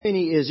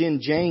destiny is in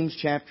James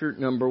chapter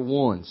number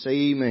 1.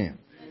 Say amen.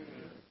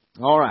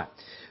 All right.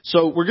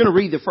 So we're going to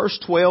read the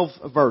first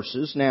 12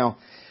 verses. Now,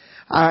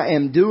 I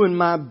am doing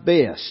my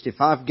best. If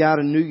I've got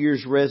a New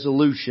Year's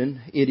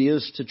resolution, it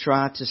is to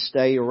try to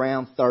stay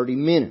around 30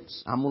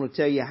 minutes. I'm going to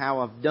tell you how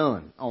I've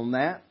done on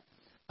that.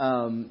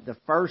 The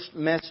first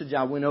message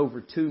I went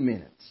over 2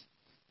 minutes.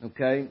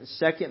 Okay. The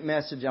second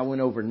message I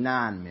went over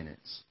 9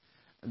 minutes.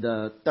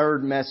 The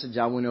third message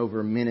I went over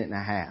a minute and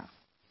a half.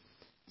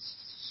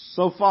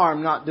 So far,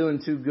 I'm not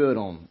doing too good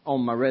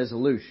on my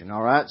resolution.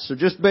 All right, so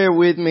just bear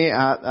with me.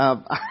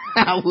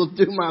 I will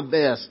do my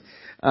best,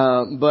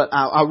 but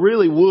I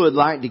really would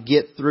like to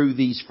get through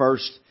these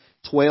first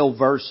 12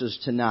 verses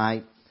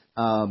tonight,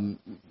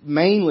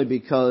 mainly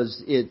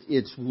because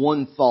it's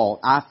one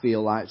thought. I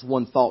feel like it's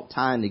one thought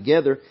tying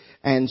together,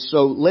 and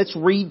so let's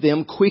read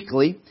them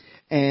quickly,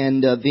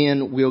 and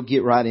then we'll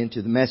get right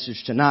into the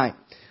message tonight.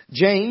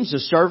 James, a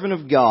servant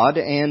of God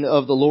and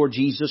of the Lord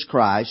Jesus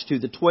Christ, to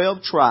the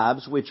 12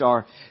 tribes which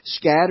are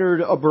scattered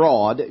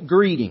abroad,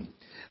 greeting.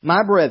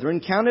 My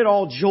brethren, count it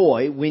all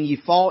joy when ye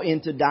fall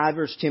into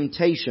divers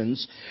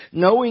temptations,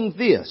 knowing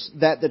this,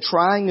 that the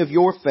trying of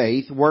your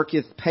faith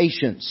worketh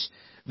patience.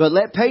 But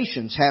let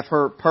patience have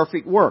her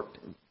perfect work,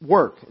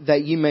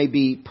 that ye may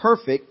be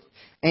perfect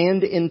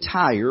and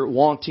entire,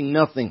 wanting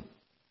nothing.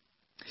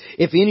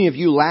 If any of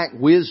you lack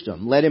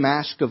wisdom, let him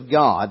ask of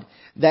God,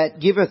 that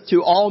giveth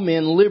to all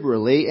men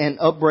liberally, and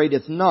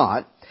upbraideth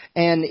not,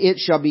 and it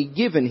shall be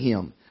given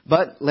him.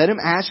 But let him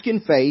ask in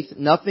faith,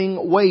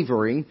 nothing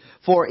wavering,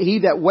 for he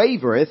that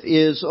wavereth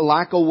is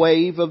like a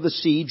wave of the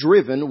sea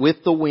driven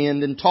with the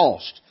wind and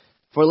tossed.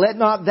 For let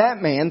not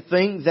that man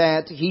think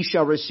that he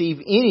shall receive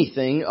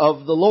anything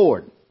of the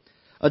Lord.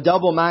 A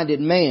double-minded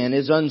man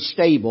is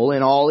unstable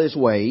in all his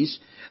ways.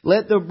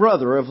 Let the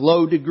brother of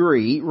low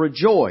degree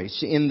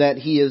rejoice in that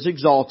he is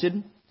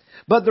exalted,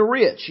 but the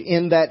rich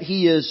in that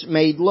he is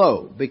made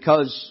low,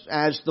 because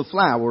as the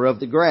flower of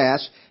the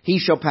grass he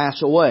shall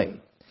pass away.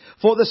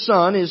 For the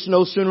sun is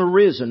no sooner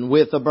risen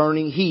with a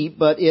burning heat,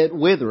 but it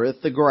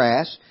withereth the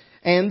grass,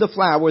 and the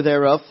flower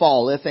thereof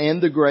falleth,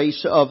 and the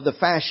grace of the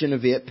fashion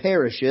of it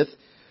perisheth.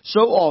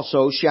 So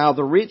also shall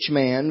the rich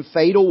man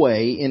fade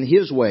away in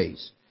his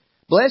ways.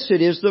 Blessed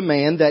is the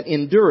man that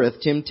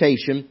endureth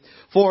temptation,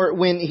 for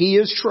when he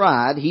is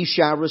tried, he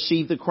shall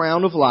receive the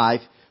crown of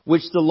life,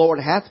 which the Lord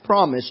hath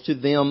promised to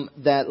them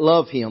that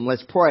love Him.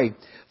 Let's pray.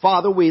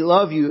 Father, we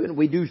love You, and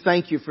we do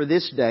thank You for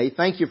this day.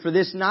 Thank You for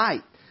this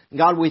night.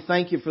 God, we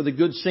thank You for the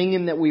good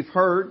singing that we've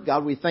heard.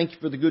 God, we thank You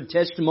for the good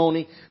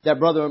testimony that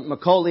Brother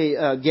Macaulay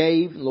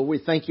gave. Lord, we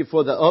thank You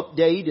for the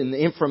update and the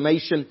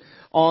information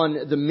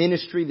on the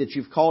ministry that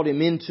You've called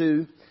him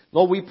into.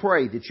 Lord, we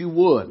pray that You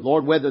would,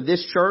 Lord, whether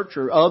this church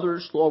or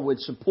others, Lord, would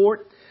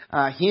support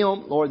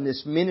him, Lord, in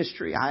this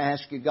ministry. I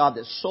ask You, God,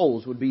 that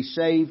souls would be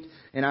saved,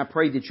 and I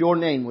pray that Your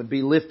name would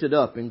be lifted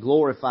up and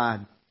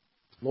glorified.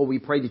 Lord, we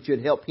pray that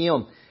You'd help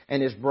him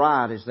and his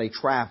bride as they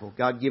travel.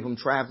 God, give them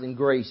traveling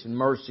grace and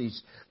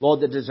mercies. Lord,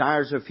 the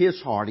desires of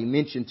his heart. He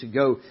mentioned to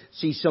go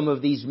see some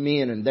of these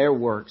men and their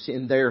works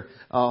in their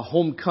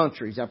home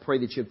countries. I pray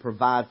that You'd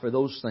provide for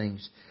those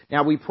things.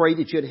 Now we pray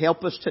that You'd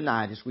help us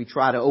tonight as we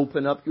try to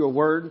open up Your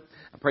Word.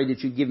 I pray that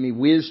You'd give me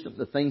wisdom,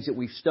 the things that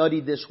we've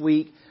studied this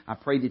week. I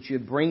pray that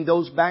You'd bring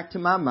those back to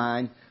my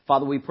mind.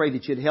 Father, we pray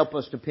that You'd help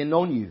us depend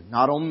on You,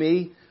 not on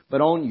me,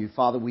 but on You.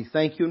 Father, we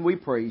thank You and we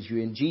praise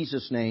You. In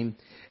Jesus' name,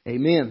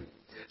 amen.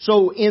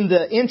 So in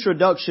the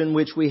introduction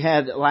which we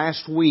had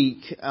last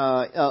week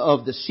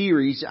of the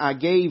series, I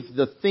gave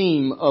the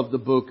theme of the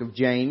book of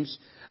James.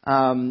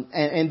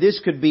 And this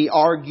could be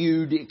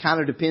argued. It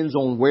kind of depends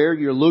on where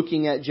you're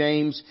looking at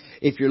James.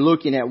 If you're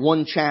looking at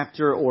one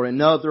chapter or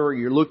another, or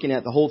you're looking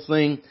at the whole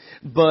thing.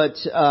 But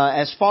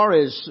as far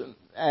as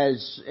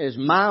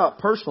my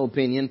personal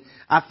opinion,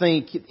 I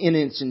think in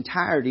its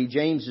entirety,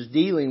 James is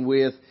dealing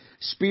with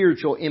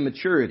spiritual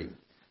immaturity.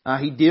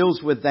 He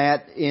deals with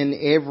that in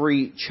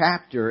every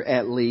chapter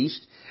at least.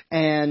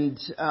 And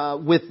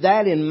with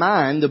that in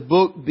mind, the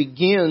book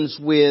begins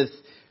with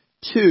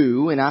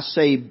two, and I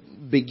say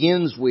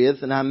begins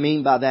with, and I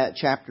mean by that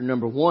chapter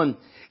number 1,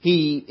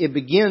 it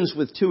begins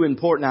with two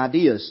important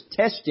ideas,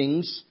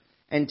 testings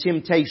and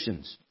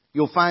temptations.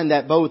 You'll find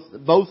that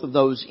both of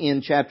those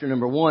in chapter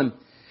number 1.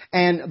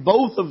 And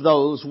both of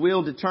those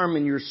will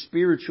determine your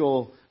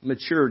spiritual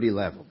maturity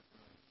level.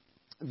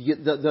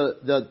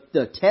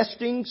 The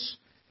testings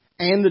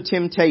and the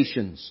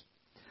temptations.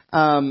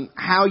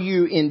 How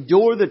you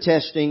endure the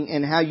testing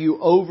and how you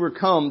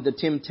overcome the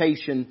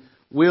temptation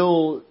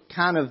will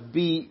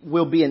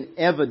be an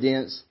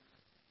evidence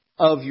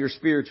of your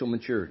spiritual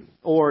maturity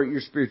or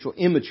your spiritual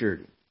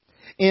immaturity.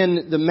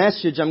 In the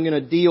message, I'm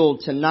going to deal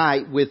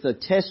tonight with the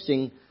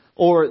testing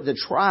or the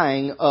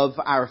trying of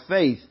our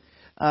faith.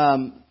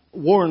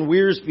 Warren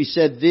Wiersbe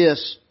said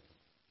this.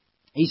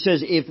 He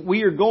says, if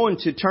we are going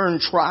to turn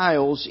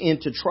trials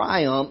into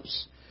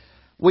triumphs,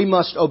 we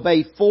must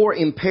obey 4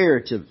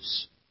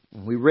 imperatives.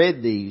 We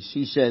read these.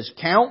 He says,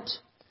 count,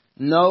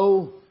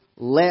 know,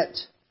 let,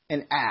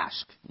 and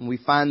ask. And we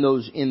find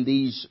those in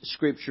these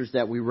scriptures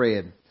that we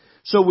read.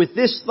 So with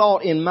this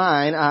thought in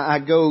mind, I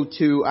go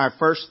to our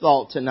first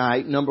thought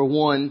tonight, number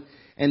 1,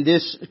 and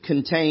this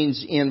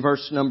contains in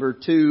verse number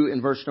 2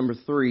 and verse number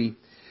 3.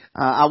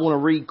 I want to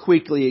read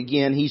quickly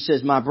again. He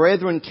says, "My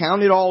brethren,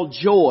 count it all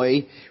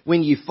joy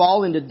when you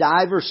fall into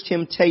divers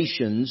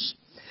temptations,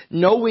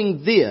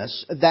 knowing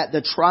this, that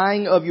the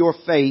trying of your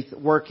faith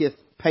worketh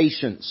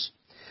patience."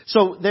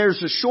 So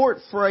there's a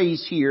short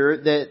phrase here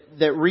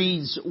that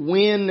reads,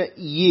 "when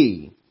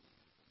ye."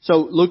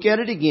 So look at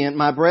it again.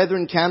 "My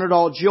brethren, count it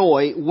all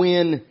joy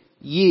when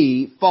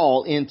ye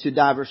fall into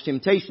diverse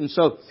temptations."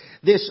 So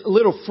this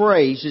little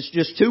phrase is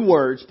just 2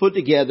 words put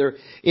together.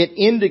 It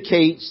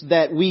indicates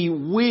that we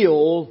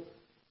will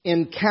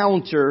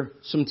encounter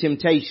some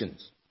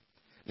temptations.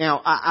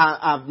 Now,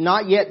 I've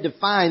not yet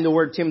defined the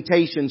word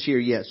temptations here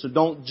yet, so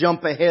don't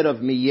jump ahead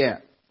of me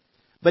yet.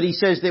 But he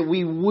says that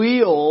we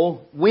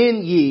will,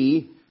 when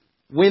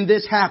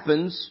this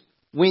happens,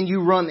 when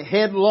you run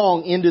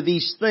headlong into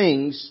these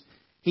things,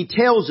 he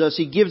tells us,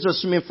 he gives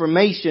us some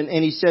information,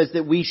 and he says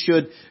that we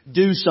should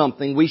do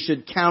something. We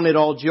should count it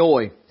all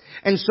joy.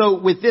 And so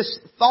with this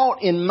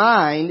thought in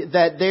mind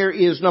that there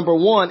is, number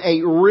 1,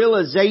 a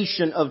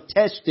realization of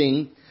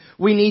testing,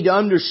 we need to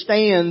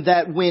understand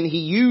that when he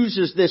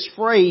uses this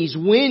phrase,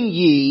 "when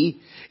ye,"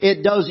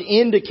 it does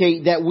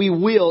indicate that we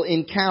will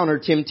encounter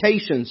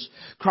temptations.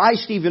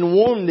 Christ even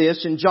warned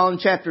this in John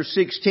chapter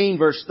 16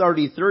 verse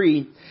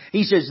 33.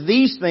 He says,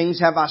 "These things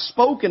have I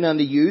spoken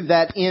unto you,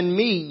 that in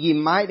me ye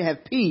might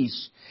have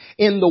peace.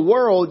 In the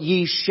world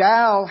ye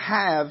shall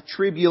have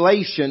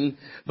tribulation,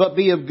 but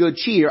be of good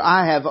cheer.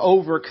 I have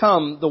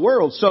overcome the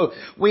world." So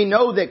we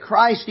know that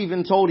Christ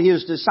even told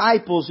His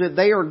disciples that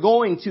they are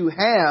going to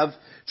have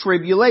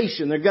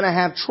tribulation. They're going to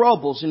have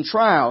troubles and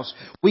trials.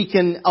 We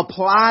can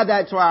apply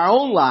that to our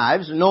own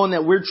lives, knowing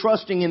that we're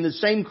trusting in the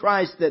same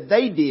Christ that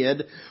they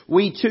did.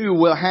 We too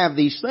will have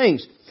these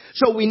things.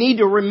 So we need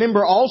to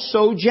remember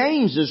also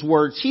James's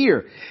words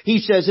here. He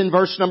says in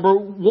verse number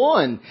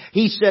 1,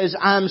 he says,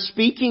 "I'm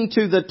speaking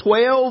to the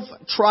 12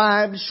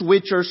 tribes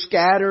which are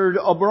scattered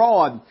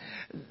abroad."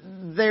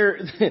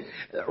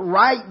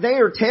 Right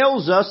there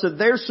tells us that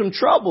there's some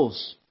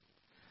troubles.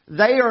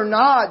 They are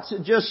not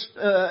just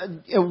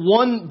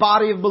one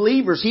body of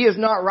believers. He is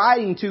not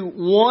writing to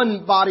one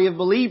body of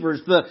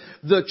believers,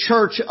 the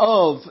church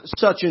of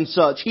such and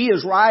such. He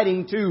is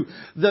writing to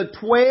the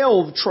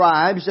 12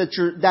 tribes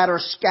that are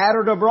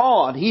scattered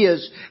abroad. He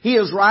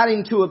is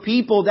writing to a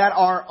people that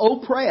are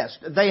oppressed.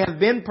 They have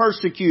been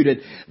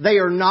persecuted. They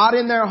are not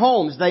in their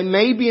homes. They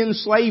may be in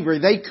slavery.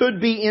 They could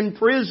be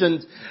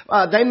imprisoned.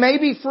 They may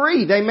be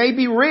free. They may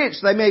be rich.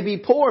 They may be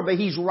poor. But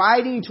he's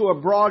writing to a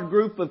broad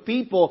group of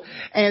people,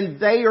 and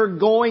they are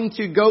going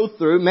to go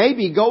through,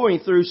 maybe going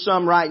through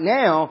some right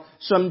now,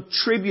 some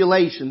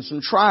tribulations, some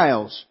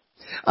trials.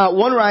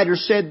 One writer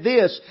said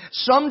this,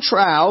 "Some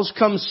trials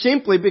come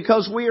simply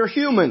because we are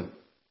human.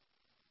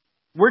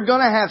 We're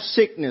going to have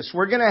sickness.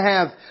 We're going to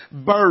have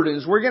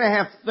burdens. We're going to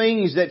have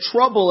things that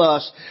trouble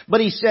us."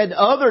 But he said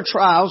other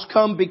trials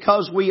come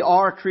because we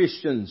are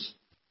Christians.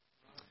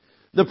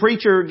 The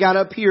preacher got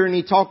up here and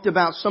he talked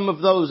about some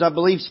of those. I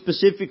believe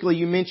specifically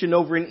you mentioned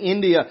over in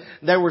India,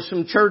 there were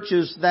some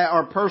churches that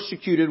are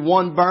persecuted.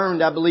 One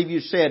burned, I believe you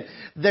said.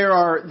 There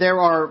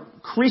are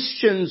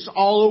Christians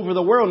all over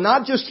the world,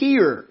 not just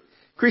here.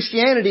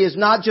 Christianity is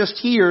not just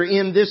here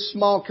in this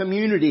small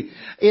community.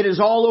 It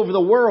is all over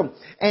the world.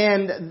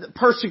 And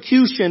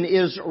persecution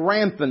is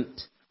rampant.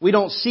 We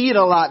don't see it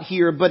a lot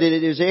here, but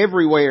it is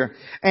everywhere.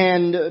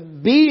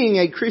 And being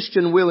a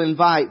Christian will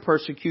invite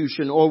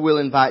persecution or will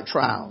invite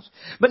trials.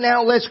 But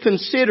now let's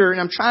consider,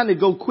 and I'm trying to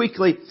go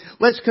quickly,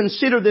 let's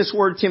consider this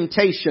word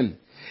temptation.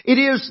 It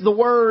is the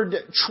word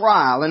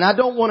trial, and I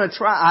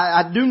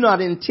do not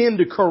intend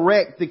to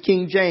correct the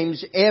King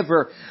James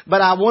ever,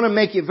 but I want to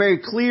make it very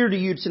clear to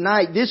you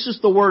tonight. This is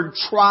the word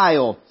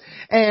trial.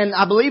 And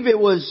I believe it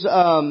was,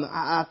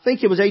 I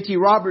think it was A.T.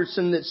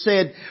 Robertson that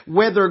said,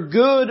 whether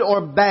good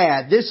or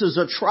bad, this is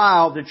a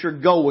trial that you're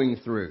going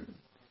through.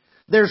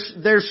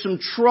 There's some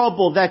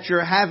trouble that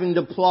you're having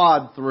to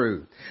plod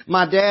through.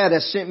 My dad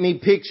has sent me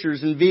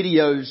pictures and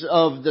videos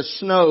of the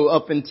snow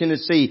up in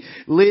Tennessee.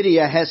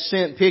 Lydia has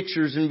sent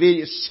pictures and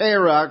videos.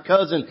 Sarah, our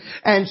cousin,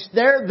 and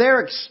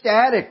they're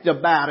ecstatic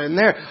about it. And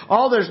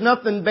there's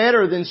nothing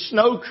better than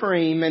snow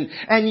cream,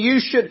 and you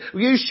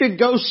should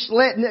go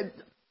sledding.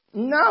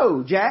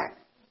 No, Jack.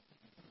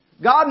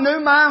 God knew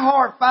my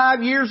heart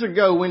 5 years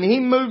ago when He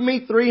moved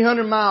me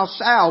 300 miles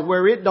south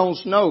where it don't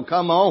snow.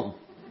 Come on.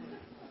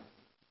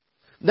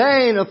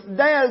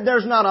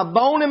 There's not a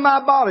bone in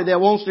my body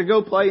that wants to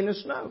go play in the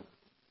snow.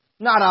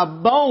 Not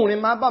a bone in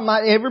my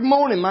body. Every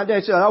morning my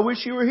dad said, "I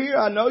wish you were here.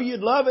 I know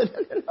you'd love it."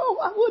 No,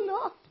 I would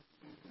not.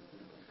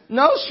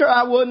 No, sir,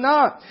 I would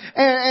not.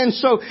 And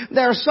so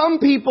there are some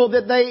people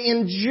that they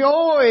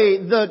enjoy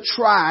the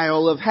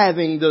trial of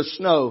having the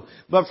snow.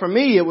 But for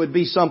me, it would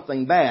be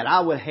something bad. I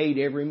would hate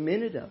every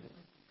minute of it.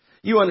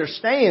 You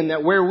understand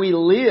that where we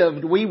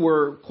lived, we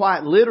were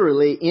quite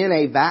literally in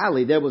a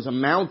valley. There was a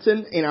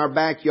mountain in our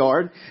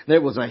backyard.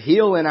 There was a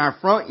hill in our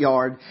front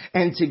yard.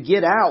 And to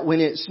get out when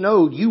it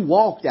snowed, you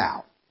walked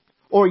out.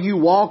 or you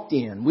walked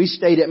in. We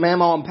stayed at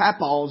Mama and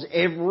Papa's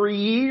every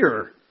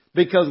year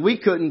because we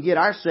couldn't get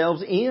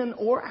ourselves in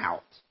or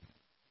out.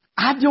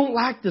 I don't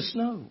like the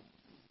snow.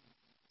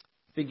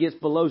 If it gets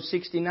below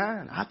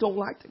 69, I don't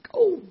like the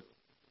cold.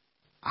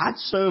 I'd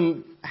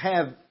soon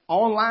have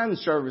online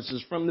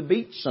services from the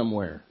beach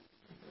somewhere.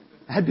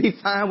 That'd be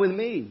fine with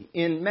me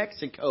in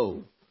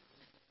Mexico.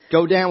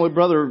 Go down with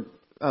Brother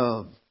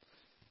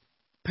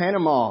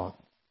Panama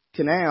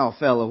Canal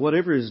fella,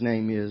 whatever his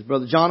name is,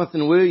 Brother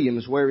Jonathan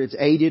Williams, where it's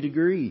 80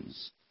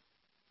 degrees.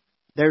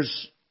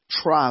 There's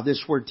trial.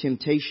 This word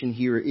temptation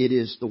here, it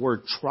is the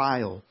word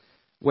trial,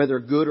 whether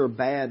good or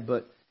bad,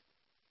 but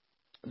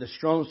the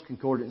Strong's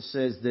Concordance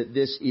says that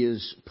this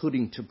is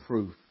putting to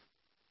proof.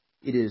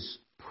 It is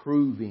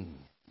proving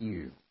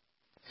you.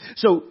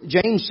 So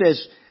James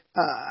says,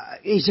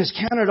 he says,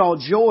 count it all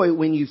joy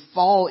when you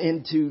fall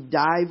into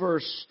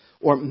diverse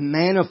or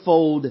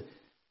manifold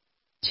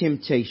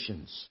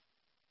temptations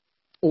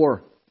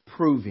or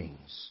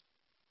provings.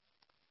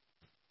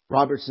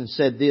 Robertson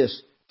said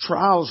this,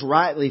 trials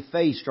rightly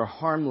faced are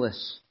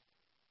harmless.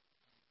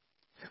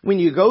 When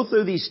you go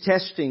through these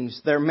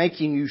testings, they're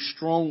making you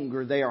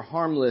stronger. They are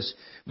harmless.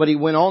 But he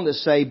went on to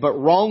say, but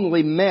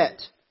wrongly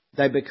met,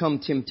 they become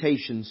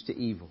temptations to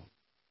evil.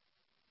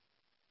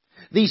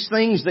 These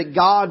things that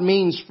God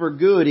means for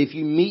good, if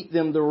you meet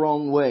them the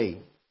wrong way,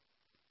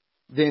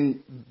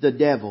 then the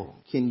devil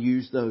can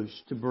use those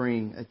to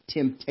bring a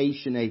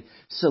temptation, a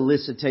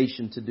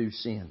solicitation to do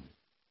sin.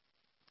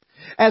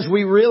 As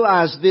we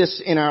realize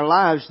this in our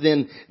lives,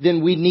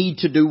 then we need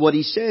to do what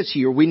he says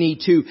here. We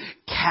need to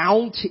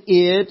count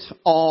it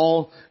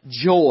all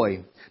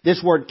joy.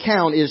 This word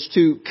count is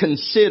to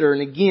consider.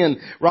 And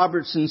again,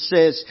 Robertson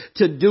says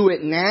to do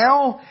it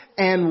now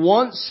and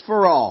once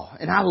for all.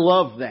 And I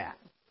love that.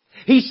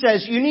 He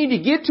says you need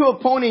to get to a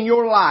point in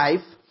your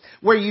life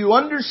where you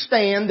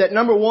understand that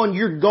number one,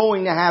 you're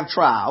going to have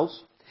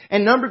trials.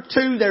 And number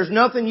two, there's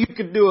nothing you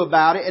could do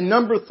about it. And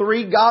number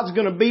three, God's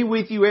going to be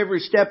with you every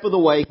step of the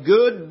way.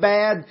 Good,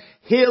 bad,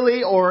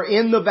 hilly, or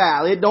in the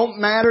valley. It don't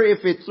matter if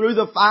it's through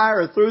the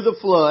fire or through the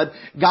flood.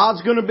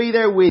 God's going to be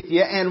there with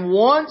you. And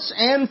once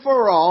and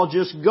for all,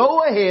 just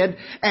go ahead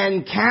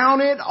and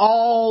count it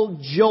all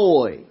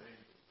joy.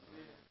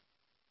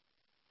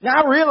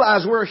 Now I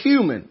realize we're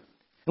human.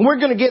 And we're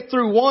going to get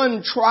through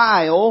one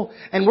trial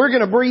and we're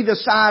going to breathe a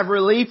sigh of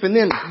relief and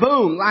then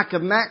boom, like a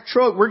Mack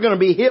truck, we're going to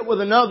be hit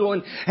with another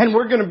one and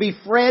we're going to be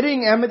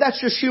fretting. I mean, that's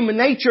just human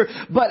nature.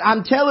 But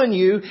I'm telling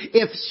you,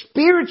 if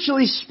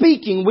spiritually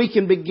speaking, we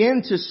can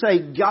begin to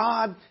say,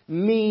 God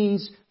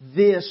means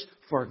this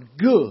for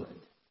good.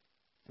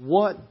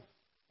 What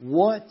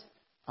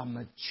a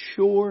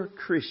mature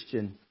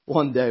Christian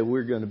one day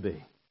we're going to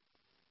be.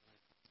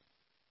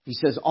 He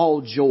says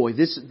all joy.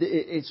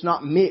 It's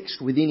not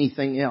mixed with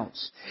anything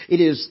else. It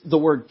is the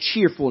word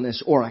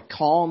cheerfulness or a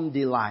calm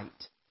delight.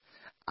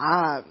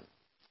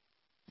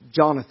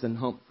 Jonathan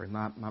Humphrey,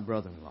 my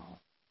brother-in-law,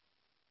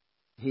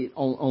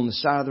 on the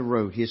side of the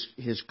road,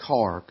 his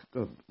car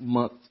a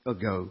month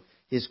ago,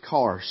 his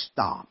car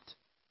stopped.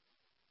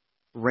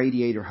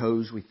 Radiator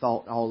hose. We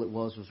thought all it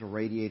was a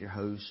radiator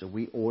hose, so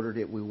we ordered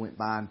it. We went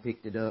by and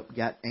picked it up,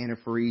 got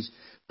antifreeze,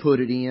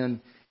 put it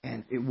in.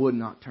 And it would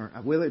not turn.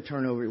 Will it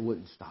turn over? It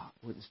wouldn't stop.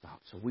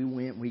 So we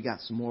went. We got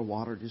some more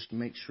water just to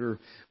make sure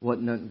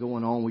wasn't nothing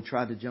going on. We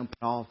tried to jump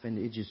it off, and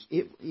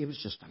it was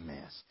just a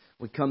mess.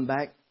 We come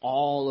back.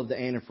 All of the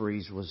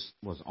antifreeze was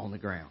on the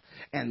ground,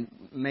 and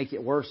make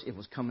it worse, it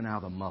was coming out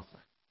of the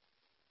muffler.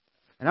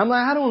 And I'm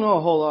like, I don't know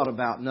a whole lot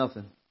about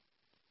nothing.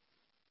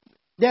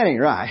 That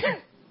ain't right.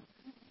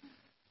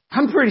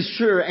 I'm pretty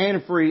sure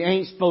antifreeze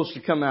ain't supposed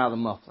to come out of the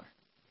muffler.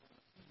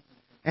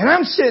 And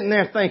I'm sitting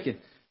there thinking,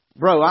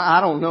 bro, I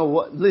don't know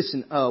what.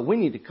 Listen, we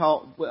need to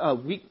call. What are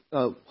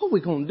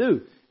we going to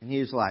do? And he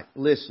was like,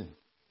 listen,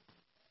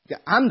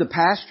 I'm the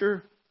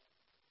pastor,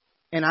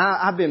 and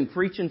I've been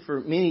preaching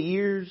for many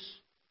years,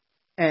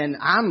 and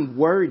I'm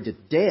worried to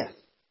death.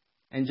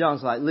 And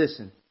John's like,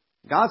 listen,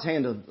 God's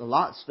handled a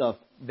lot of stuff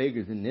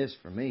bigger than this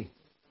for me.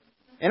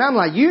 And I'm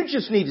like, you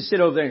just need to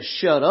sit over there and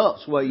shut up.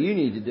 Is what you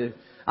need to do.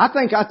 I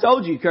think I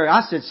told you, Curry.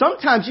 I said,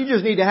 sometimes you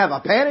just need to have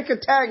a panic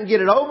attack and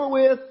get it over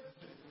with.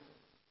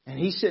 And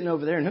he's sitting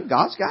over there, and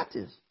God's got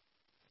this.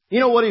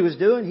 You know what he was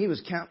doing? He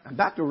was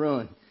about to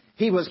run.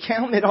 He was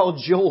counting it all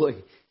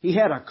joy. He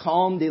had a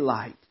calm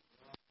delight.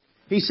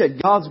 He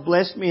said, God's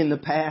blessed me in the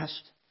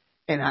past,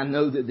 and I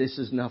know that this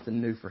is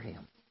nothing new for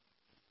him.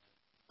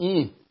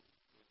 Then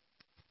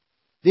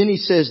he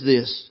says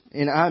this,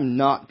 and I'm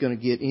not going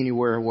to get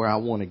anywhere where I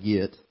want to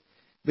get.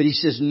 But he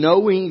says,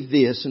 knowing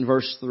this, in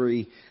verse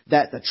 3,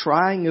 that the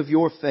trying of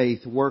your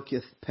faith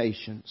worketh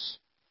patience.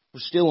 We're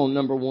still on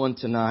number 1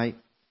 tonight.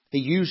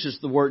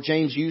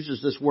 James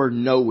uses this word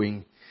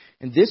knowing.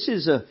 And this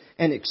is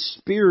an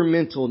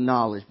experimental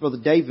knowledge. Brother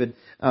David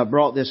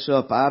brought this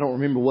up. I don't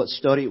remember what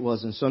study it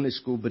was in Sunday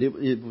school, but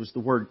it was the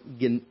word,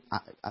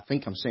 I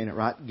think I'm saying it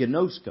right,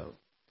 gnosko.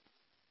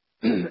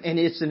 And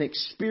it's an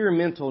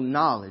experimental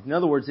knowledge. In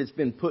other words, it's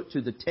been put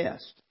to the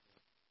test.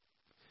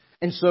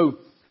 And so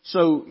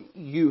so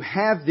you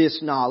have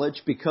this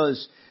knowledge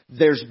because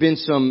there's been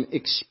some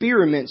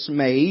experiments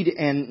made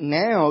and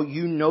now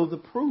you know the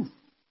proof.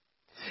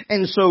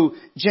 And so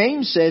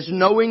James says,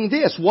 knowing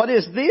this. What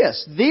is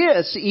this?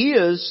 This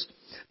is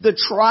the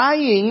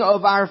trying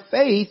of our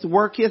faith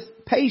worketh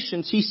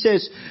patience. He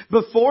says,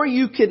 before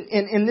you can,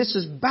 and this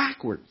is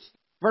backwards.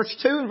 Verse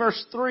 2 and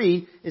verse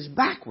 3 is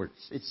backwards,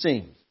 it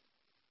seems.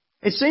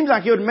 It seems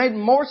like it would have made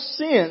more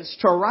sense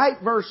to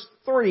write verse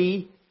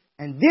 3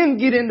 and then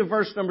get into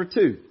verse number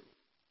 2.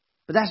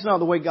 But that's not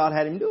the way God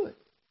had him do it.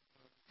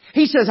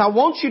 He says, I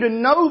want you to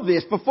know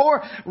this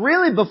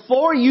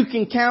before you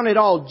can count it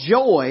all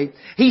joy.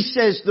 He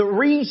says the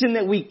reason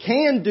that we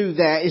can do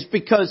that is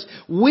because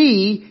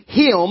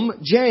him,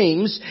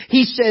 James,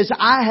 he says,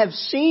 I have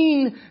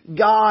seen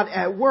God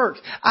at work.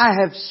 I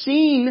have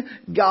seen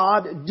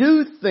God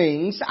do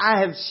things. I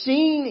have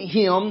seen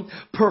Him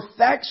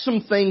perfect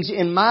some things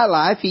in my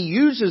life. He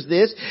uses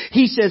this.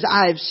 He says,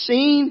 I have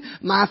seen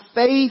my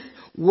faith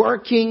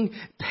working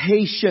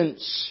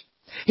patience.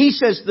 He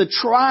says the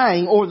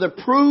trying or the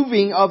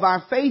proving of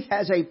our faith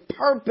has a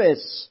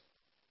purpose.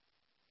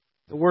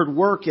 The word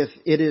worketh,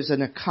 it is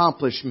an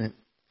accomplishment.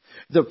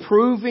 The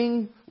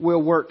proving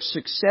will work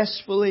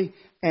successfully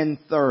and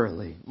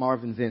thoroughly,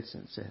 Marvin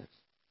Vincent says.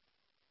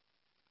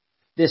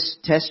 This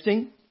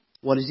testing,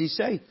 what does he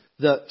say?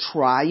 The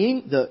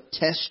trying, the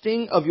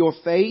testing of your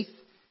faith,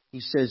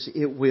 he says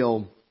it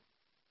will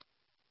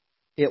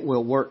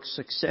work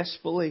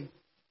successfully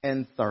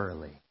and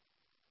thoroughly.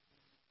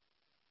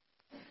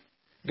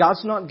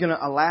 God's not going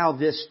to allow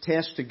this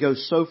test to go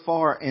so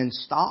far and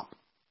stop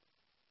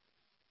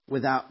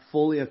without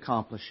fully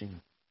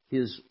accomplishing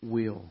His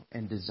will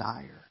and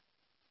desire.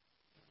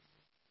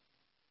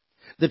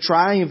 The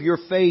trying of your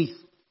faith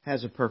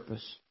has a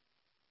purpose.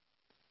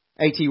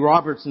 A.T.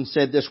 Robertson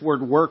said this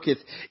word worketh,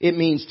 it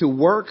means to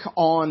work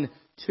on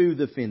to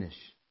the finish.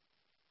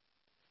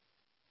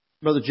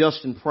 Brother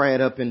Justin Pratt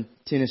up in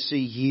Tennessee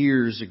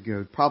years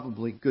ago,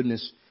 probably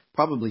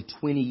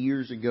 20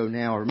 years ago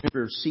now. I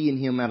remember seeing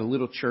him at a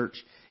little church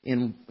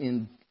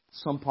in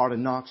some part of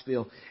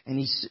Knoxville, and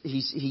he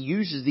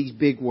uses these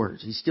big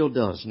words. He still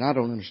does, and I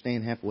don't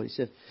understand half of what he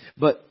said.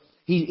 But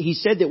he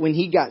said that when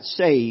he got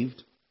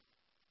saved,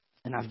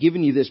 and I've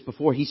given you this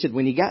before, he said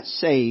when he got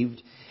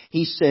saved,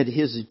 he said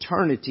his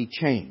eternity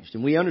changed.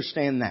 And we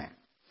understand that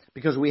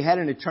because we had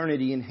an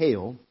eternity in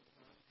hell,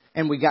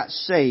 and we got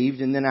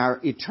saved, and then our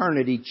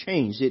eternity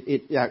changed.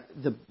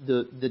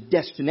 The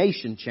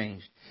destination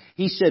changed.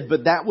 He said,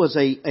 but that was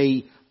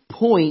a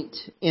point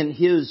in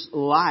his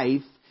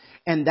life,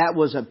 and that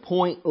was a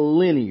point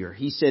linear.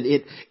 He said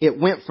it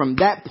went from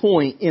that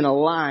point in a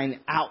line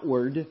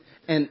outward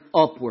and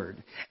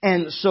upward.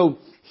 And so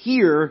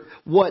here,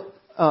 what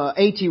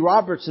A.T.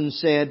 Robertson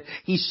said,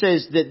 he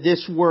says that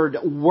this word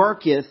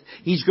worketh,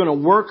 he's going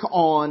to work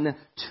on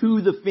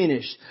to the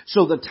finish.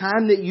 So the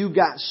time that you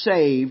got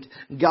saved,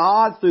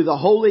 God through the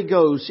Holy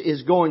Ghost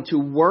is going to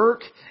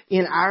work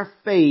in our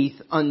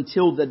faith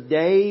until the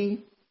day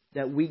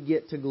that we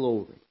get to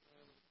glory.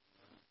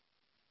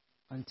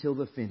 Until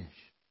the finish.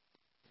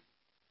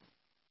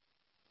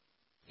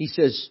 He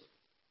says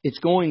it's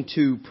going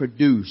to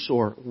produce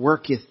or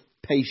worketh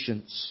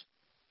patience.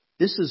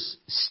 This is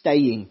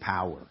staying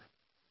power.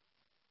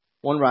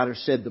 One writer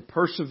said the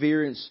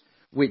perseverance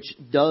which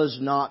does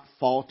not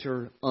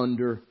falter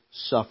under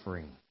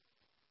suffering.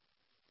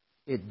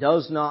 It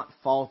does not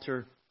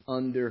falter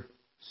under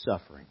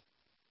suffering.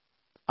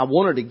 I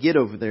wanted to get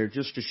over there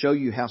just to show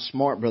you how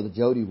smart Brother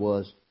Jody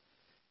was.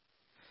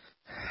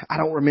 I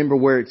don't remember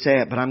where it's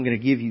at, but I'm going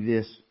to give you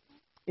this.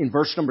 In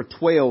verse number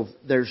 12,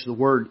 there's the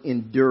word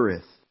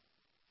endureth.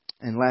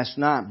 And last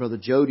night, Brother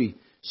Jody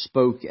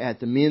spoke at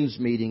the men's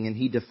meeting, and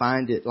he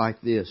defined it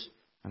like this.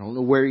 I don't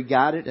know where he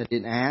got it. I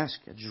didn't ask.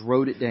 I just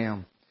wrote it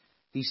down.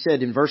 He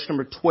said in verse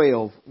number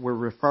 12, we're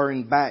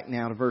referring back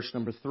now to verse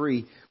number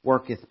 3,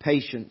 worketh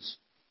patience.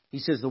 He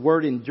says the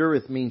word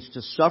endureth means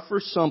to suffer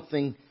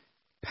something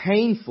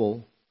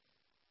painful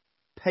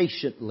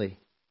patiently.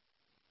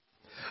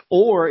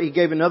 Or, he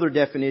gave another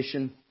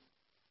definition,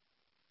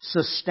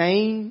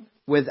 sustain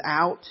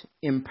without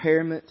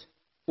impairment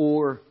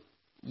or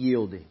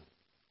yielding.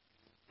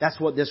 That's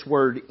what this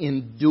word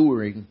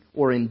enduring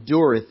or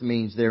endureth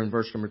means there in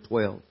verse number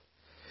 12.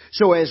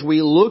 So as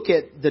we look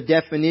at the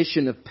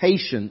definition of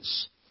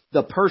patience,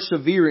 the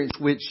perseverance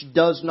which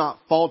does not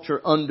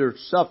falter under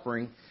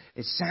suffering,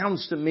 it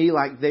sounds to me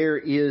like there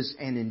is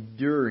an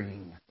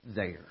enduring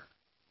there.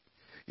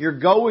 You're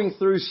going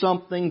through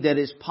something that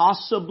is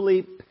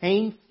possibly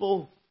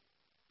painful,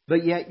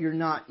 but yet you're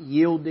not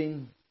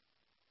yielding.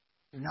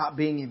 You're not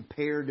being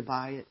impaired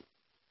by it.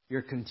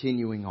 You're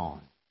continuing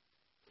on.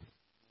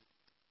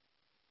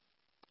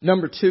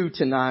 Number 2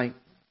 tonight.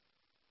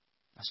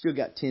 I still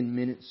got 10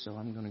 minutes, so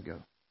I'm going to go.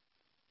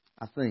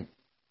 I think.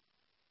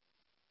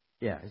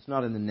 Yeah, it's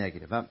not in the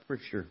negative. I'm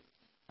pretty sure.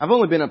 I've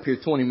only been up here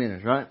 20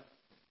 minutes, right?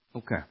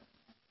 Okay.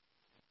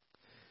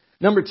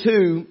 Number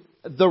 2,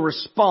 the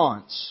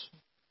response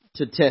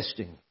to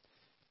testing.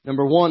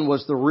 Number one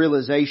was the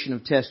realization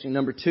of testing.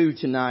 Number two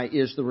tonight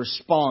is the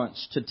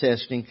response to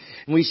testing.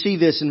 And we see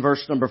this in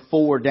verse number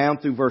 4 down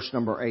through verse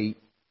number 8.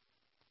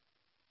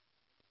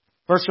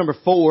 Verse number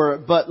 4,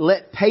 but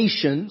let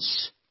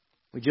patience,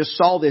 we just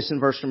saw this in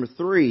verse number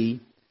 3,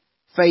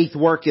 faith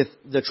worketh,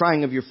 the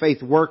trying of your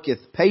faith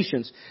worketh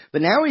patience.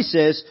 But now he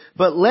says,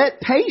 but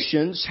let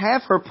patience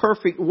have her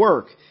perfect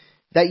work,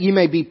 that ye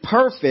may be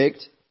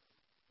perfect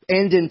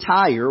and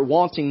entire,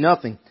 wanting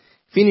nothing.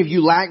 If any of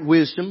you lack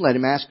wisdom, let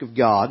him ask of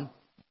God,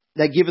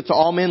 that giveth to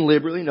all men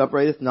liberally and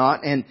upbraideth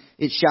not, and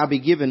it shall be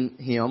given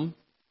him.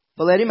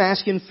 But let him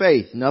ask in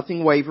faith,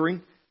 nothing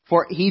wavering.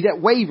 For he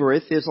that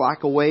wavereth is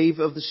like a wave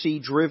of the sea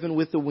driven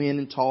with the wind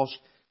and tossed.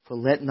 For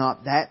let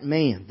not that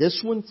man.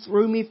 This one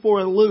threw me for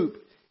a loop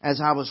as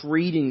I was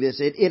reading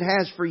this. It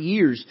has for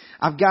years.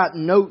 I've got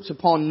notes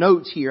upon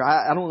notes here.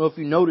 I don't know if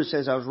you noticed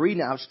as I was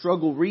reading it, I've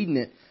struggled reading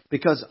it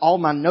because all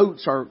my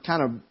notes are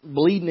kind of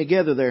bleeding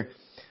together there.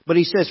 But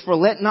he says, for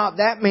let not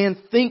that man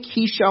think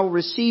he shall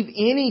receive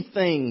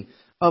anything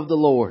of the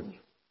Lord.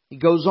 He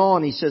goes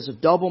on, he says, a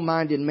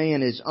double-minded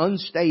man is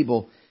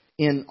unstable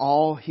in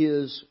all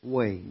his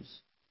ways.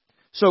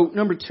 So,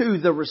 number two,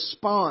 the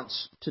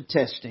response to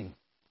testing.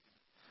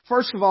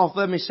 First of all,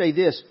 let me say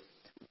this.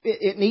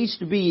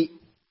 The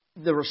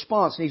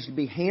response needs to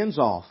be hands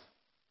off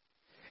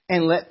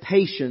and let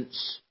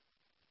patience,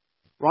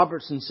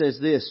 Robertson says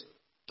this,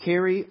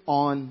 carry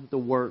on the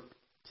work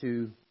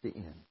to the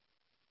end.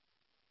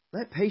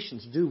 Let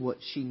patience do what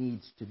she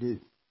needs to do.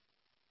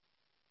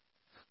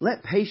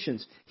 Let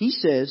patience, he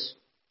says,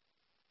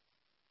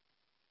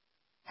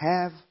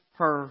 have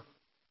her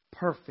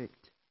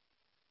perfect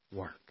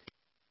work.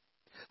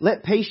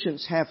 Let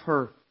patience have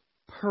her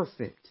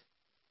perfect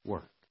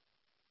work.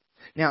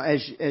 Now,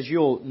 as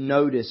you'll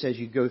notice as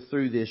you go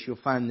through this, you'll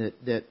find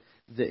that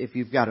if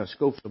you've got a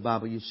Schofield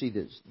Bible, you see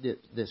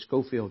that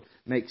Schofield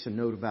makes a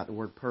note about the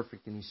word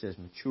perfect and he says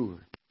mature.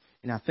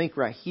 And I think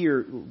right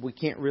here, we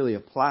can't really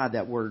apply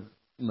that word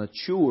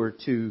mature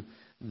to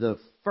the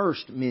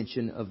first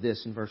mention of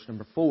this in verse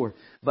number 4.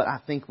 But I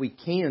think we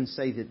can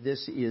say that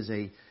this is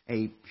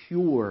a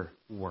pure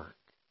work.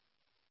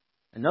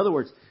 In other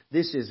words,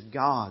 this is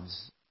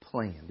God's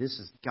plan. This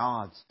is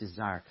God's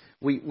desire.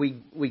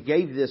 We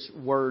gave this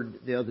word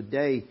the other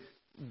day.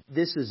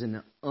 This is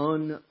an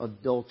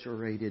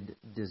unadulterated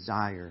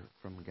desire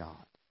from God.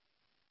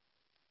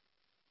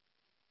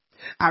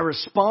 Our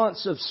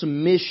response of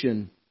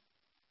submission,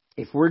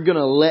 if we're going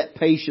to let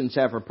patience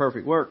have her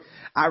perfect work,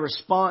 our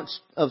response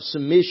of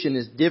submission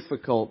is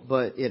difficult,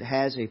 but it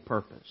has a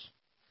purpose.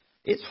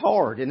 It's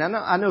hard. And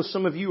I know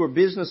some of you are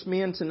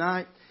businessmen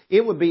tonight.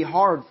 It would be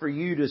hard for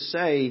you to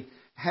say,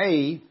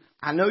 hey,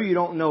 I know you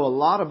don't know a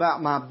lot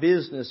about my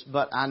business,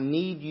 but I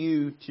need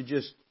you to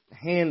just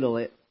handle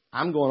it.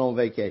 I'm going on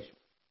vacation.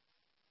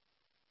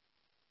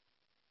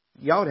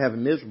 Y'all would have a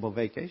miserable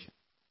vacation.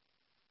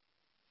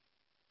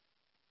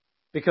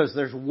 Because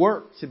there's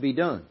work to be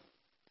done.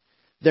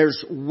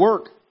 There's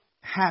work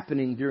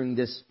happening during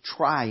this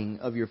trying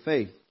of your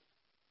faith.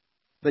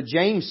 But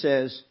James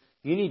says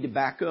you need to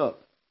back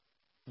up,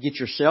 get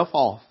yourself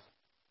off,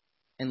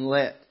 and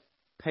let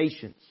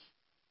patience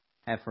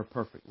have her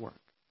perfect work.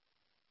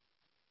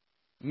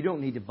 You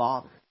don't need to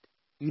bother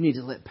it. You need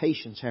to let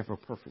patience have her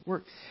perfect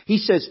work. He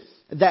says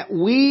that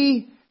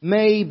we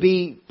may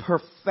be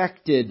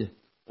perfected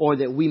or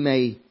that we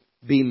may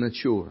be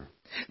mature.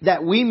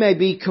 That we may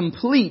be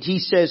complete. He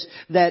says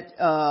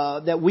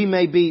that we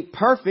may be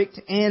perfect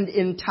and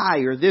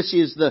entire. This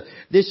is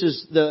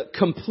the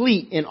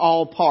complete in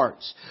all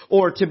parts,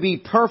 or to be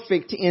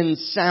perfect in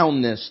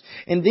soundness.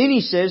 And then he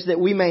says that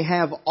we may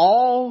have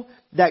all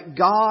that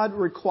God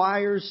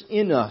requires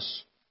in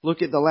us.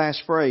 Look at the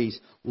last phrase,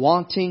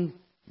 wanting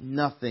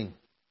nothing.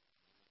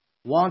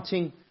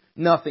 Wanting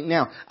nothing.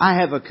 Now, I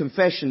have a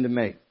confession to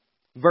make.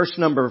 Verse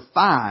number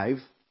 5.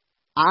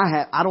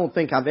 I don't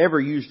think I've ever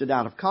used it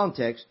out of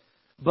context,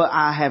 but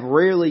I have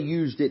rarely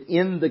used it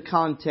in the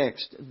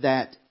context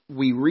that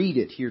we read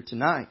it here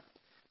tonight.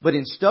 But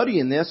in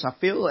studying this, I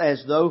feel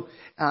as though,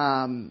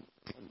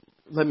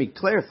 let me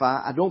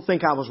clarify, I don't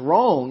think I was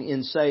wrong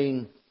in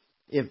saying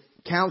if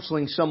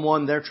counseling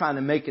someone, they're trying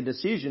to make a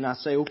decision, I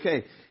say,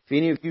 okay, if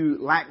any of you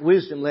lack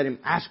wisdom, let him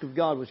ask of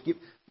God.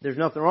 There's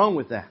nothing wrong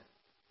with that.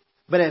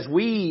 But as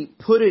we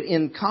put it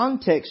in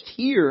context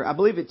here, I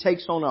believe it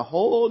takes on a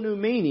whole new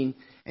meaning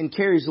and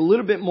carries a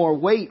little bit more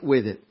weight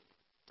with it.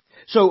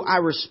 So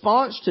our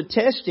response to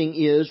testing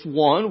is,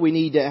 one, we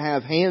need to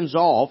have hands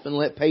off and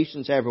let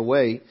patience have her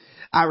way.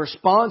 Our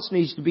response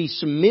needs to be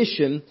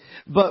submission,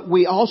 but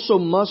we also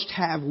must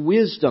have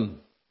wisdom.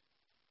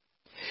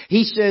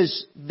 He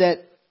says that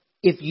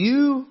if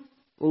you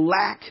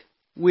lack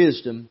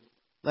wisdom,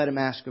 let him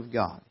ask of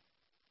God.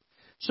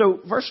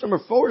 So verse number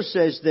 4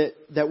 says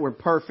that we're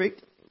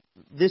perfect.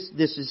 This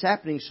is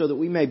happening so that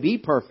we may be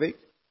perfect,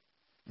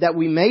 that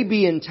we may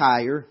be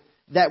entire,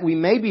 that we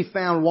may be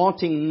found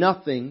wanting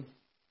nothing.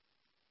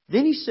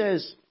 Then he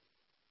says,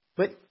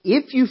 but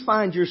if you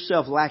find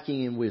yourself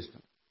lacking in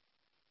wisdom,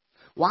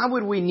 why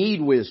would we need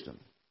wisdom?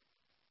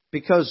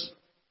 Because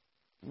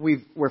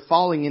we're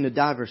falling into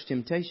diverse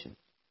temptation.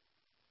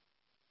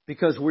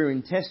 Because we're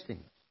in testing.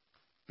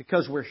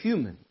 Because we're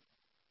human.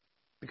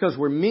 Because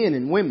we're men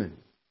and women.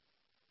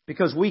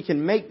 Because we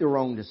can make the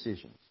wrong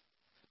decisions.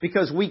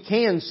 Because we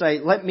can say,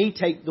 let me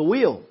take the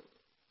wheel.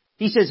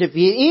 He says, if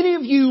any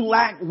of you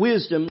lack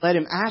wisdom, let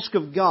him ask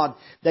of God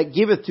that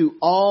giveth to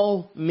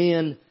all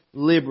men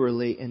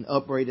liberally and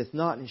upbraideth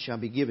not, and it shall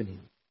be given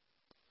him.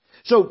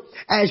 So,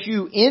 as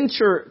you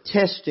enter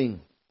testing,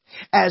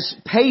 as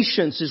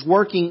patience is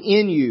working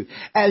in you,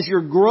 as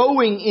you're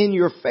growing in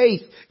your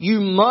faith,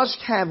 you must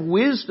have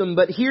wisdom.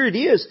 But here it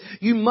is,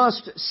 you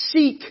must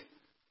seek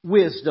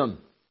wisdom.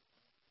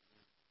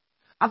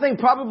 I think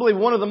probably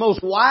one of the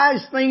most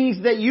wise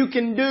things that you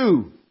can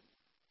do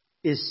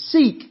is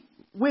seek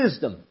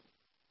wisdom.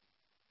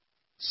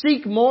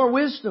 Seek more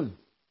wisdom.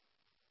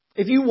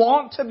 If you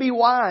want to be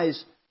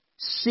wise,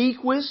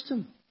 seek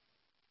wisdom.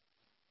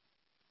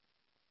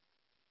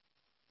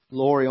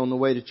 Lori, on the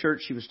way to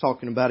church, she was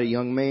talking about a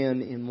young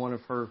man in one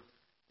of her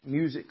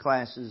music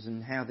classes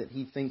and how that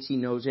he thinks he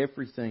knows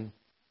everything.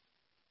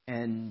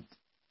 And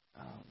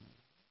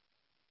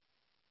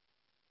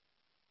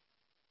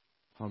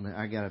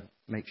I got to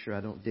make sure I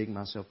don't dig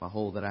myself a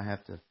hole that I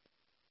have to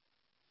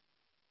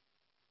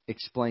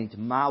explain to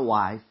my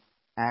wife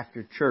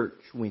after church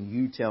when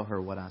you tell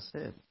her what I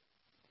said.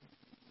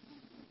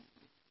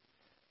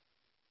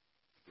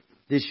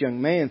 This young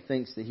man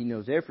thinks that he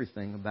knows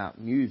everything about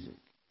music.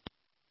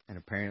 And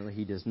apparently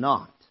he does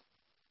not.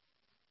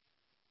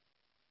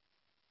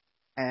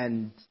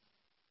 And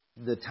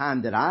the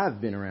time that I've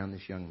been around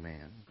this young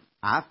man,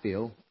 I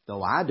feel,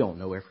 though I don't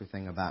know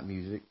everything about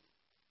music,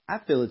 I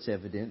feel it's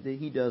evident that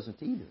he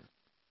doesn't either.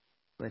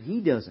 But he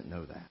doesn't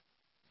know that.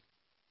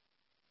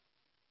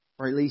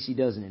 Or at least he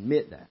doesn't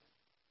admit that.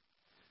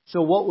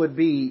 So what would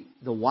be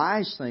the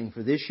wise thing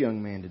for this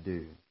young man to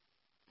do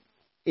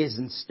is,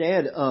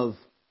 instead of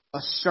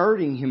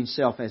asserting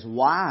himself as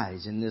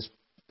wise in this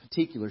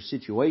particular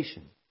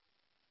situation,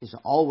 is to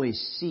always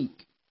seek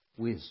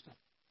wisdom.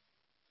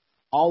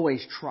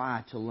 Always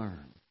try to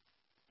learn.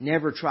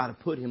 Never try to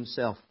put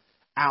himself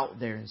out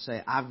there and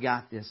say, I've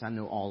got this, I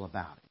know all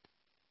about it.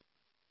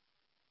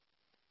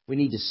 We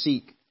need to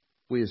seek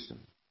wisdom.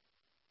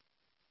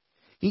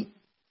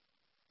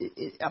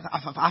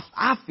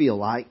 I feel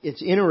like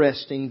it's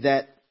interesting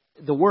that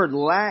the word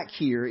lack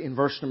here in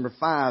verse number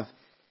 5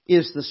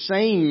 is the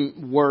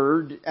same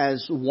word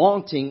as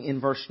wanting in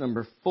verse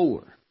number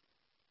 4.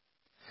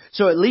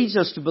 So it leads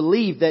us to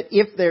believe that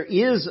if there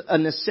is a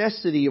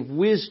necessity of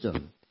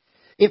wisdom,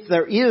 if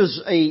there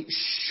is a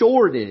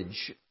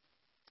shortage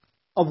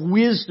of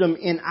wisdom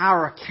in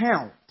our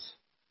account,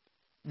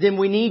 then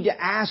we need to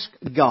ask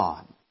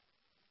God.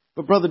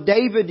 But Brother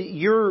David,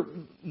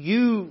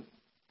 you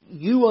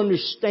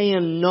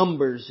understand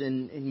numbers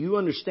and you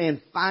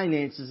understand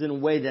finances in a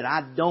way that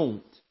I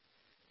don't.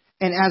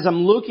 And as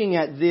I'm looking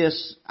at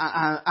this,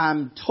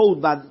 I'm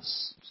told by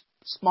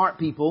smart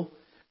people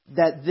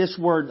that this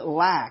word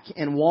lack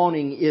and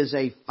wanting is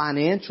a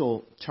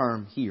financial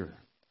term here.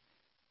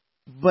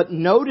 But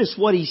notice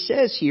what he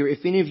says here.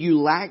 If any of you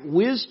lack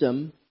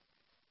wisdom,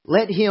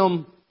 let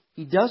him,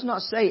 he does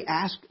not say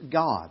ask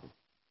God.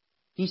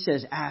 He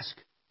says ask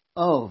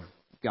of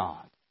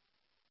God.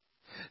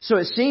 So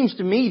it seems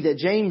to me that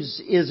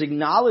James is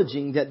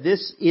acknowledging that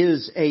this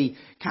is a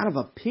kind of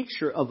a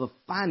picture of a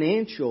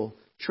financial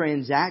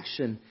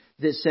transaction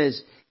that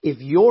says, if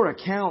your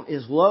account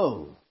is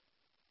low,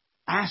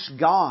 ask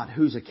God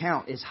whose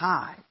account is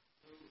high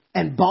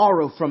and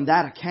borrow from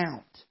that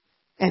account.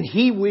 And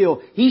He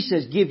will, He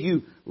says, give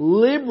you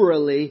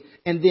liberally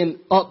and then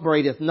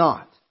upbraideth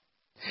not.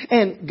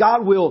 And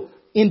God will,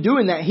 in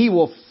doing that, He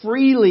will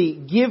freely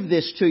give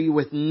this to you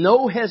with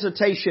no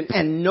hesitation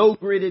and no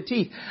gritted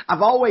teeth.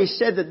 I've always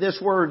said that this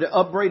word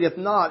upbraideth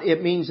not,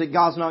 it means that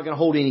God's not going to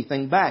hold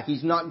anything back.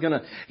 He's not going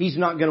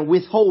to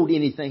withhold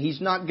anything.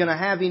 He's not going to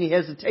have any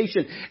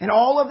hesitation. And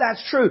all of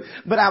that's true.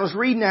 But I was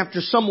reading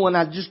after someone,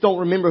 I just don't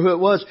remember who it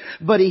was,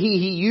 but he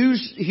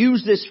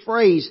used this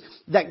phrase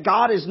that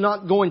God is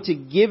not going to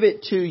give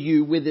it to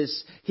you with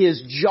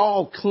his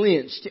jaw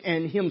clenched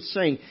and Him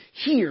saying,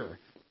 here,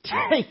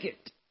 take it.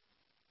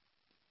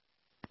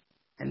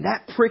 And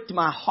that pricked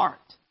my heart.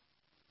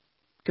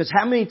 Because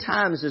how many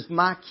times has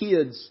my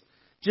kids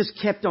just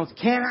kept on,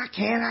 can I?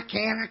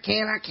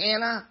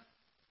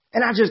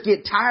 And I just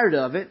get tired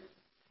of it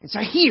and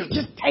say, here,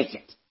 just take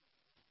it.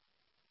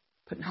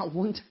 But not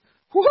one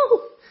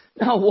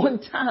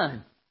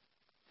time.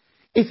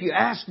 If you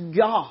ask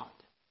God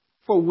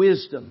for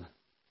wisdom,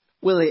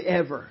 will He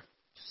ever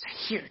say,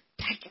 here,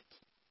 take it?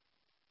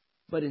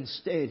 But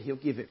instead, He'll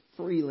give it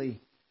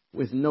freely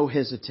with no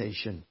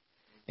hesitation.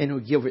 And He'll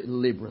give it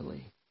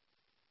liberally.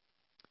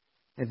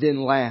 And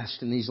then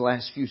last, in these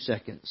last few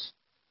seconds,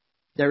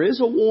 there is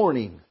a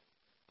warning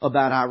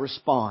about our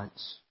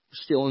response.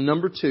 Still in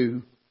number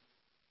 2.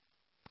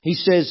 He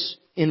says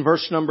in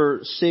verse number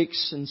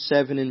 6 and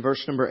 7 and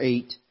verse number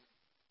 8,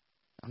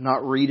 I'll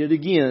not read it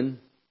again,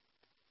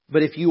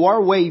 but if you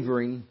are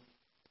wavering,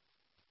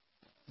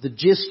 the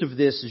gist of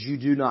this is you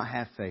do not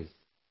have faith.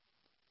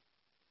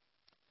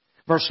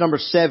 Verse number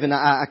 7,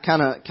 I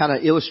kind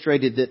of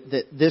illustrated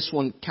that this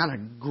one kind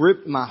of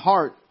gripped my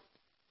heart.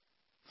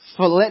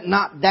 For let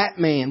not that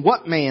man,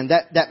 what man?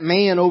 That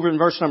man over in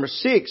verse number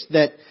 6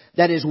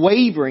 that is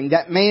wavering.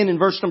 That man in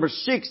verse number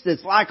 6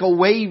 that's like a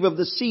wave of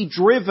the sea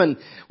driven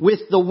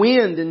with the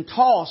wind and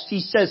tossed.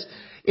 He says,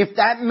 if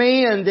that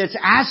man that's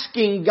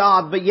asking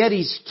God, but yet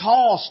he's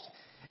tossed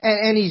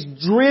and he's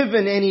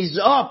driven and he's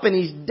up and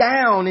he's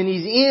down and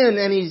he's in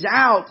and he's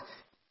out.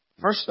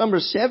 Verse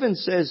number 7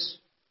 says,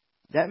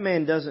 that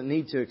man doesn't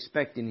need to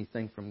expect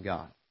anything from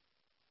God.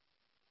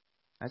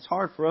 That's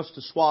hard for us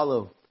to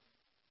swallow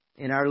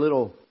in our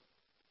little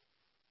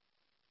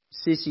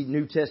sissy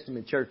New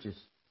Testament churches.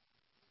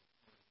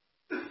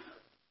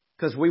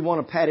 Because we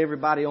want to pat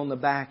everybody on the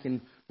back and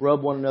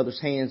rub one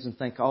another's hands and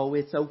think, oh,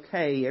 it's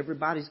okay.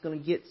 Everybody's going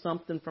to get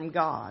something from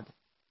God.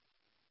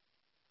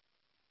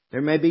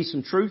 There may be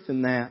some truth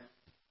in that.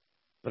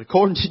 But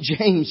according to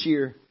James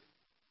here,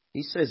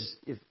 he says,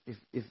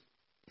 if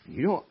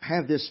you don't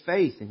have this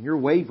faith and you're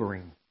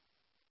wavering,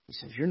 he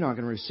says, you're not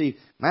going to receive.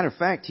 Matter of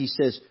fact, he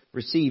says,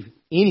 receive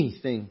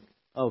anything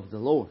of the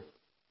Lord.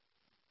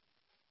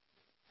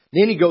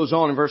 Then he goes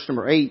on in verse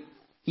number 8.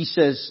 He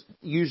says,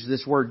 use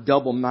this word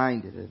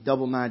double-minded. A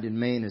double-minded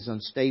man is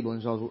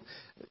unstable.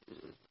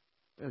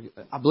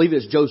 I believe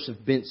it's Joseph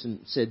Benson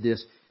said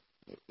this.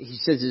 He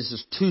says this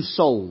is two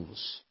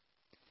souls.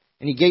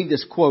 And he gave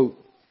this quote.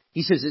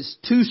 He says it's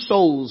two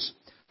souls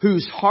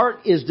whose heart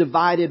is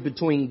divided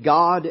between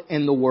God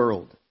and the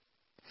world,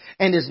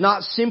 and is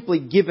not simply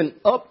given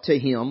up to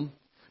Him,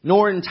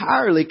 nor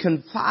entirely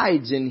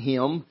confides in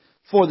Him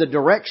for the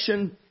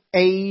direction,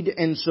 aid,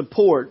 and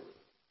support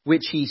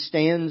which he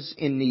stands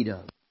in need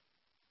of.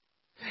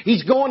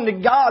 He's going to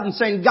God and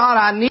saying, God,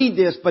 I need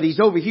this, but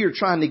he's over here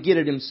trying to get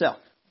it himself.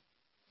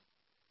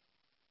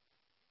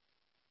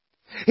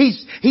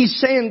 He's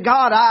saying,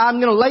 God, I'm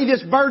going to lay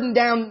this burden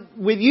down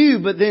with you,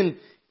 but then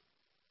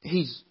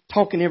he's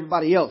talking to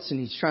everybody else and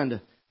he's trying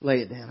to lay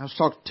it down. I was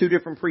talking to two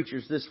different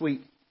preachers this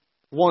week.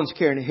 One's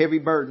carrying a heavy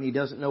burden. He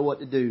doesn't know what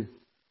to do.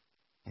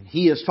 And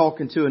he is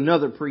talking to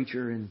another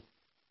preacher, and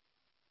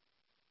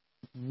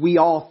we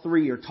all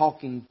three are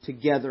talking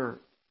together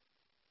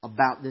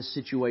about this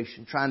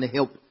situation, trying to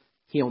help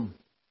him.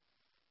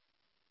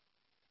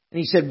 And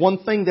he said,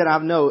 one thing that I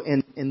know,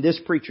 and this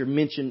preacher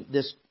mentioned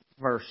this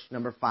verse,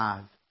 number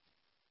 5.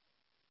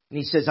 And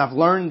he says, I've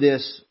learned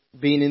this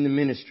being in the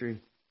ministry.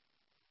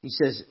 He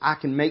says, I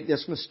can make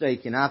this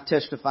mistake, and I've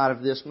testified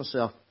of this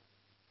myself.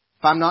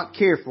 If I'm not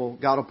careful,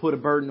 God will put a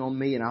burden on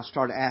me, and I'll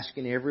start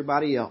asking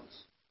everybody else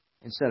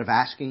instead of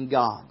asking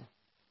God.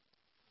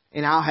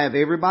 And I'll have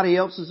everybody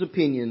else's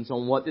opinions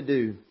on what to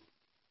do.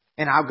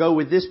 And I'll go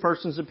with this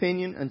person's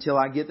opinion until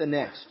I get the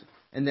next.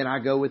 And then I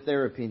go with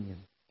their opinion.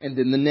 And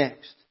then the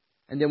next.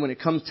 And then when it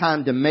comes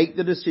time to make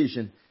the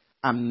decision,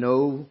 I'm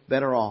no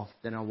better off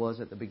than I was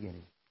at the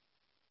beginning.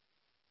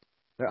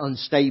 They're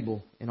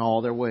unstable in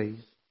all their ways.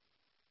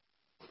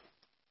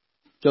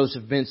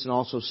 Joseph Benson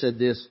also said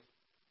this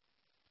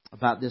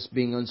about this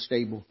being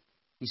unstable.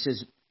 He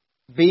says,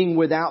 being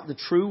without the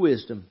true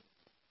wisdom,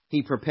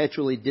 he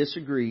perpetually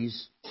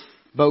disagrees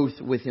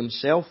both with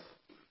himself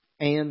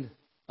and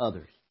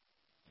others.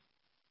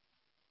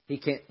 He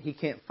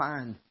can't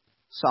find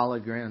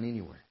solid ground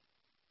anywhere.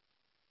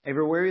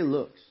 Everywhere he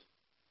looks,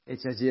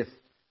 it's as if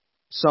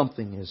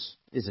something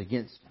is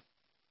against him.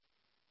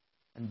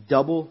 A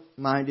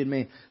double-minded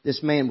man.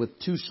 This man with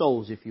two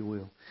souls, if you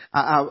will.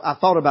 I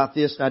thought about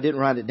this. I didn't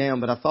write it down,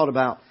 but I thought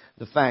about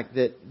the fact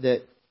that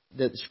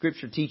the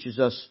Scripture teaches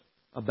us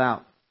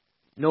about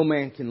no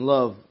man can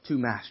love two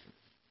masters,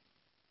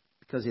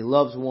 because he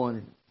loves one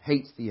and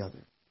hates the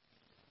other.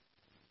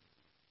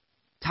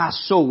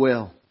 Ties so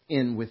well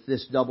in with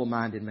this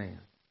double-minded man.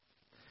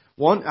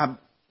 One, I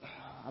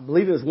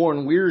believe it was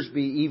Warren Wiersbe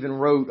even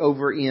wrote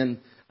over in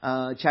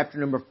chapter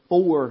number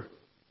 4.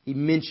 He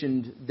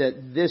mentioned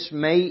that this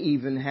may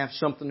even have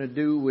something to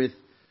do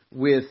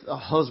with a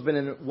husband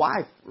and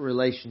wife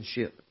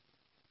relationship,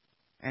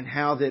 and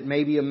how that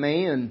maybe a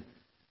man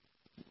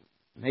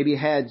maybe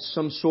had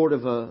some sort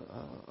of a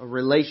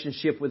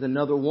relationship with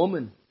another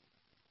woman.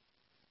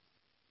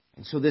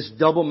 And so this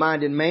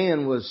double-minded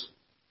man was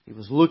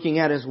looking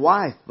at his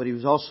wife, but he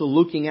was also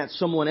looking at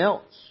someone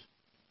else.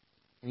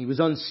 And he was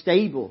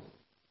unstable.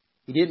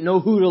 He didn't know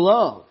who to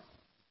love.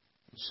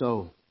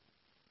 So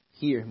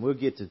here, and we'll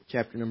get to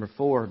chapter number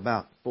 4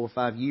 about 4 or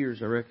 5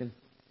 years, I reckon.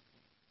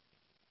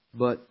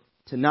 But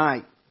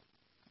tonight,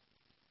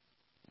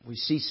 we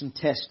see some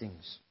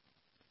testings.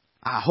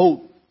 I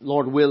hope,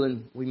 Lord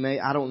willing,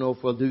 I don't know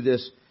if we'll do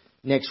this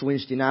next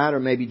Wednesday night or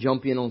maybe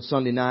jump in on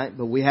Sunday night,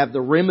 but we have the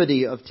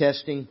remedy of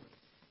testing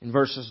in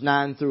verses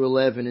 9 through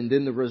 11, and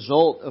then the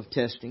result of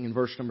testing in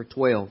verse number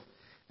 12.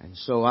 And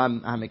so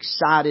I'm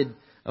excited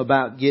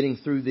about getting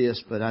through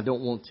this, but I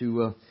don't want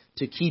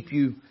to keep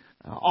you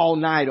all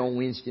night on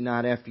Wednesday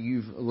night after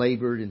you've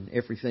labored and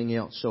everything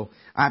else. So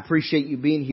I appreciate you being here.